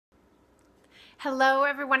Hello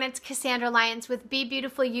everyone, it's Cassandra Lyons with Be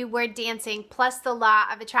Beautiful You, We're Dancing, plus the law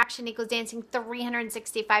of attraction equals dancing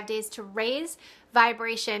 365 days to raise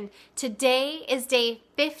vibration. Today is day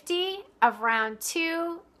 50 of round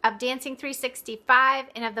 2 of Dancing 365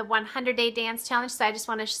 and of the 100-day dance challenge. So I just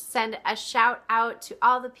want to send a shout out to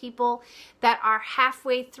all the people that are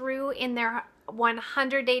halfway through in their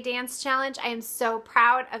 100-day dance challenge. I am so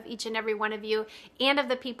proud of each and every one of you and of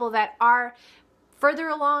the people that are further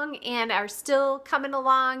along and are still coming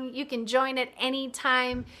along. You can join at any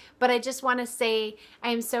time, but I just want to say I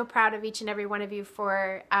am so proud of each and every one of you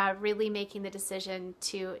for really making the decision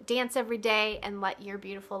to dance every day and let your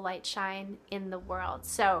beautiful light shine in the world.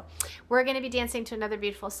 So we're going to be dancing to another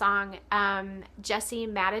beautiful song, Jessy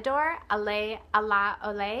Matador, Allez,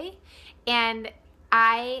 Allez, and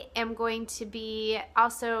I am going to be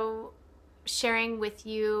also sharing with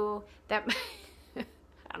you that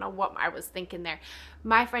I don't know what I was thinking there.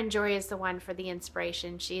 My friend Jory is the one for the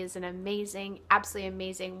inspiration. She is an amazing, absolutely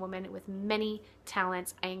amazing woman with many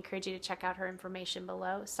talents. I encourage you to check out her information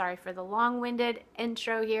below. Sorry for the long-winded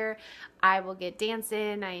intro here. I will get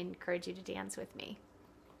dancing. I encourage you to dance with me.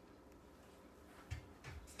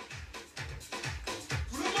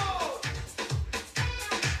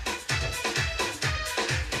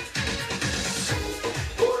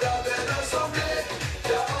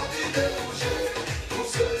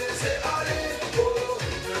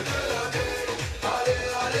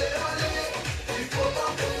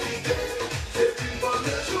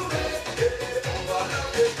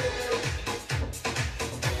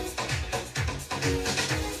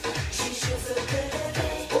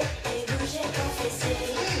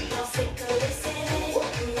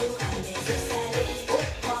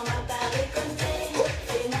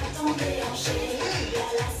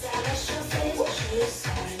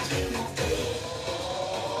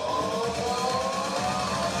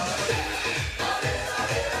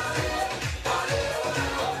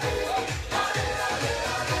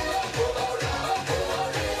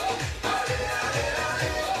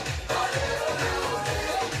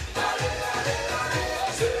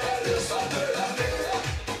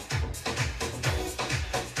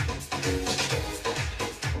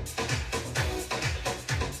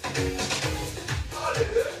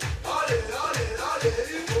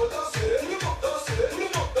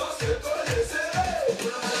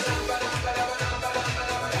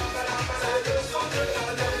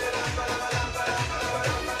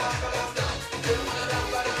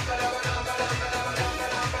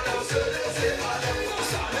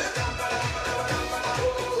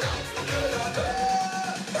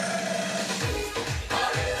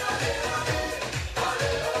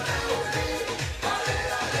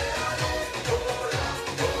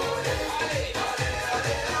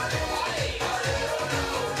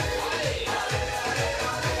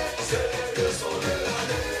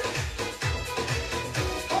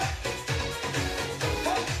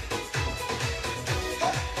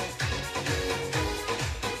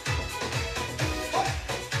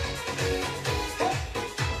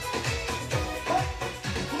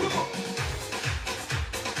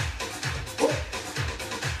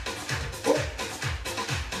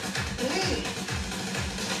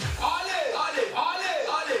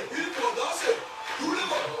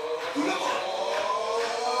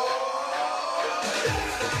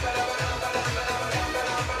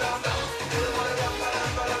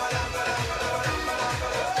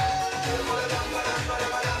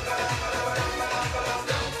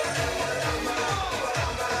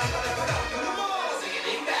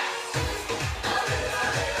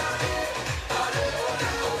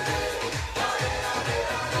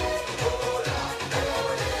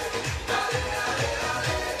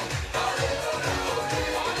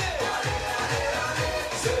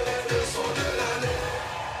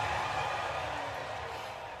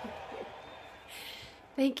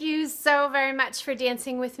 Thank you so very much for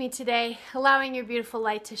dancing with me today, allowing your beautiful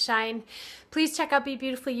light to shine. Please check out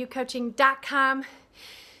BeBeautifulYouCoaching.com.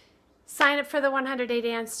 Sign up for the 100-day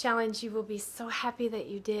dance challenge. You will be so happy that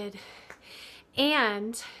you did.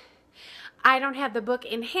 And I don't have the book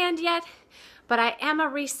in hand yet, but I am a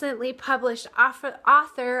recently published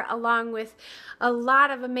author along with a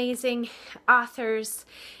lot of amazing authors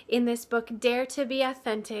in this book, Dare to Be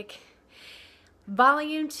Authentic.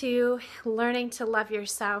 Volume 2, Learning to Love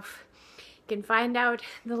Yourself. You can find out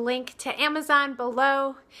the link to Amazon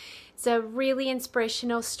below. It's a really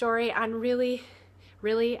inspirational story on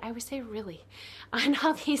on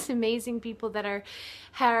all these amazing people that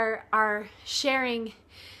are sharing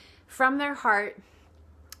from their heart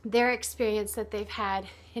their experience that they've had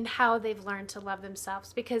and how they've learned to love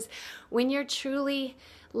themselves. Because when you're truly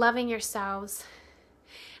loving yourselves,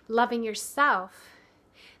 loving yourself,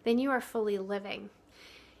 then you are fully living.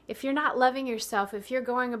 If you're not loving yourself, if you're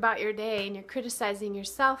going about your day and you're criticizing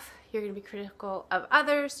yourself, you're going to be critical of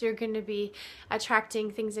others, you're going to be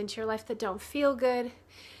attracting things into your life that don't feel good.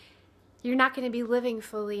 You're not going to be living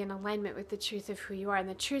fully in alignment with the truth of who you are and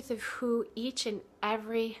the truth of who each and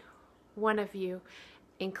every one of you,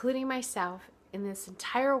 including myself, in this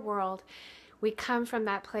entire world, we come from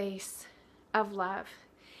that place of love.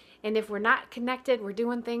 And if we're not connected, we're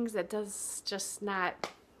doing things that does just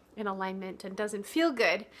not in alignment and doesn't feel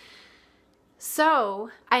good.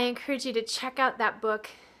 So I encourage you to check out that book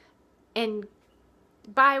and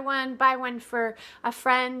buy one for a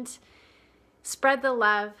friend. Spread the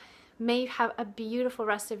love. May you have a beautiful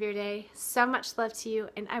rest of your day. So much love to you,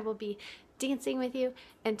 and I will be dancing with you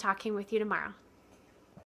and talking with you tomorrow.